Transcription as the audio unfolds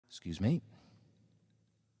Excuse me.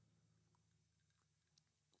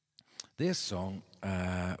 This song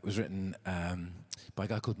was written by a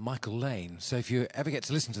guy called Michael Lane. So if you ever get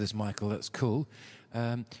to listen to this, Michael, that's cool.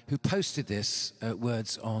 Who posted this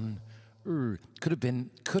words on? Could have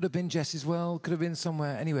been Jess's Well. Could have been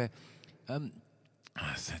somewhere. Anyway,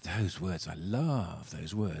 those words. I love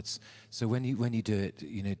those words. So when you do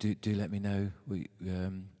it, do let me know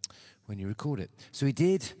when you record it. So he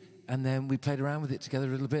did. And then we played around with it together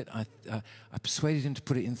a little bit. I persuaded him to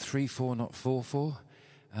put it in 3/4, not 4/4,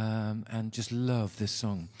 and just love this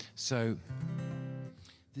song. So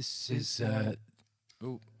this is.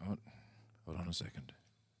 Hold on a second.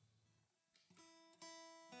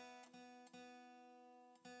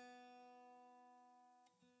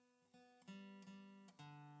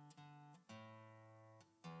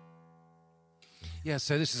 Yeah,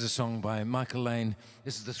 so this is a song by Michael Lane.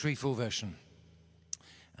 This is the 3/4 version.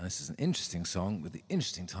 And this is an interesting song with the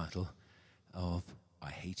interesting title of I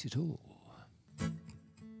Hate It All.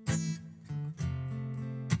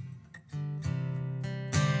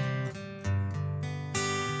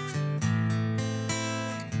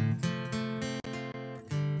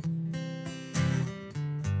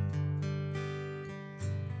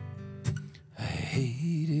 I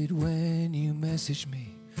hate it when you message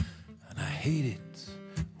me, and I hate it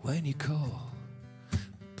when you call.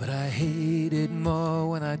 But I hate it more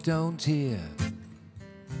when I don't hear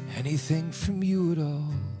anything from you at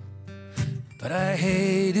all. But I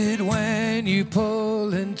hate it when you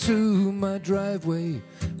pull into my driveway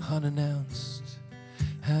unannounced.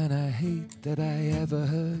 And I hate that I ever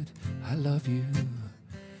heard I love you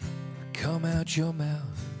come out your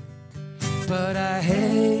mouth. But I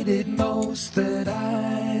hate it most that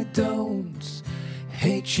I don't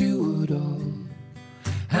hate you at all.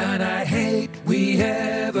 And I hate we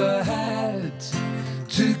ever had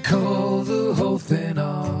to call the whole thing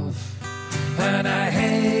off. And I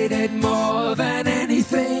hate it more than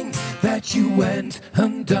anything that you went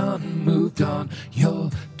and done, moved on. You're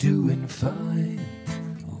doing fine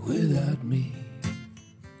without me.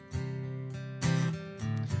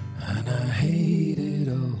 And I hate it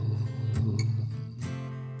all.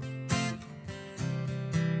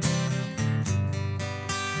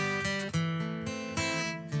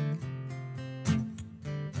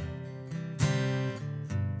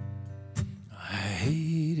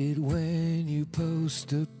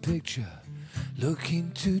 Post a picture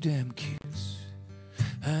looking too damn cute.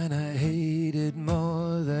 And I hate it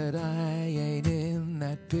more that I ain't in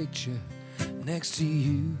that picture next to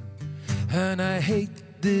you. And I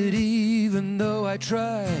hate that even though I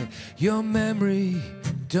try, your memory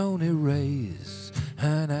don't erase.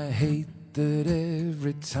 And I hate that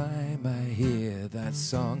every time I hear that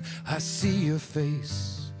song, I see your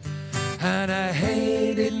face. And I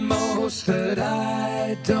hate it most that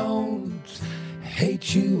I don't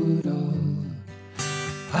hate you at all.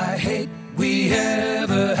 I hate we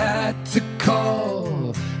ever had to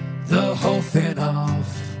call the whole thing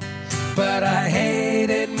off. But I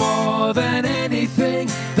hate it more than anything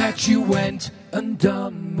that you went and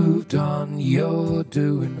done, moved on. You're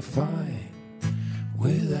doing fine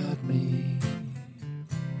without me.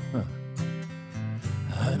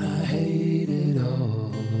 And I hate it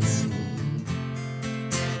all.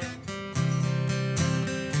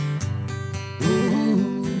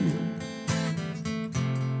 Ooh.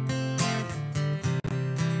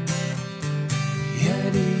 Yeah,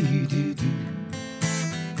 dee, dee, dee.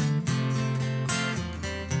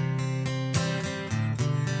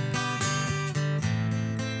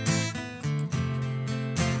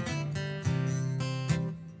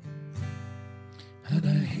 And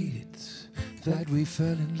I hate it that we fell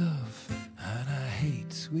in love, and I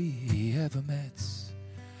hate we ever met,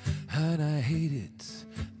 and I hate it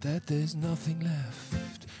that there's nothing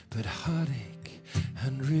left but heartache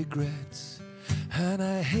and regrets. And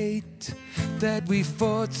I hate that we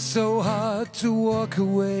fought so hard to walk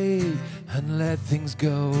away and let things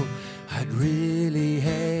go. I'd really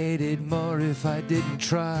hate it more if I didn't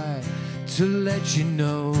try to let you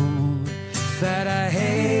know that I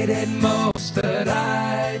hate it most that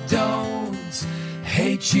I don't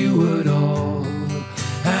hate you at all.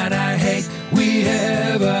 And I hate we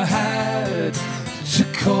ever had to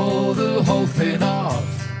call the whole thing off.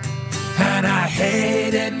 And I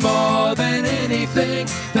hate it more than anything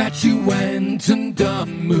that you went and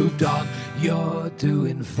done, moved on. You're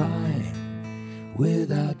doing fine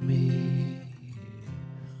without me.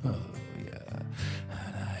 Oh yeah.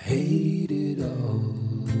 And I hate it all.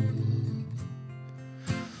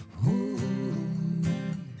 Ooh.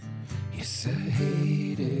 Yes, I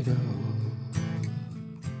hate it all.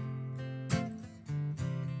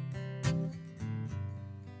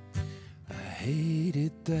 hate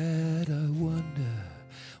it that I wonder,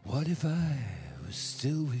 what if I was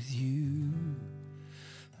still with you?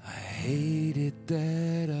 I hate it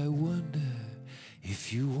that I wonder,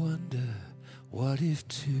 if you wonder, what if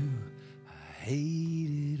too? I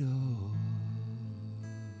hate it all.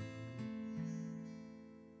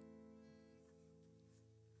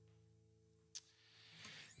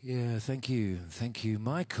 Yeah, thank you,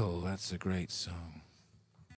 Michael. That's a great song.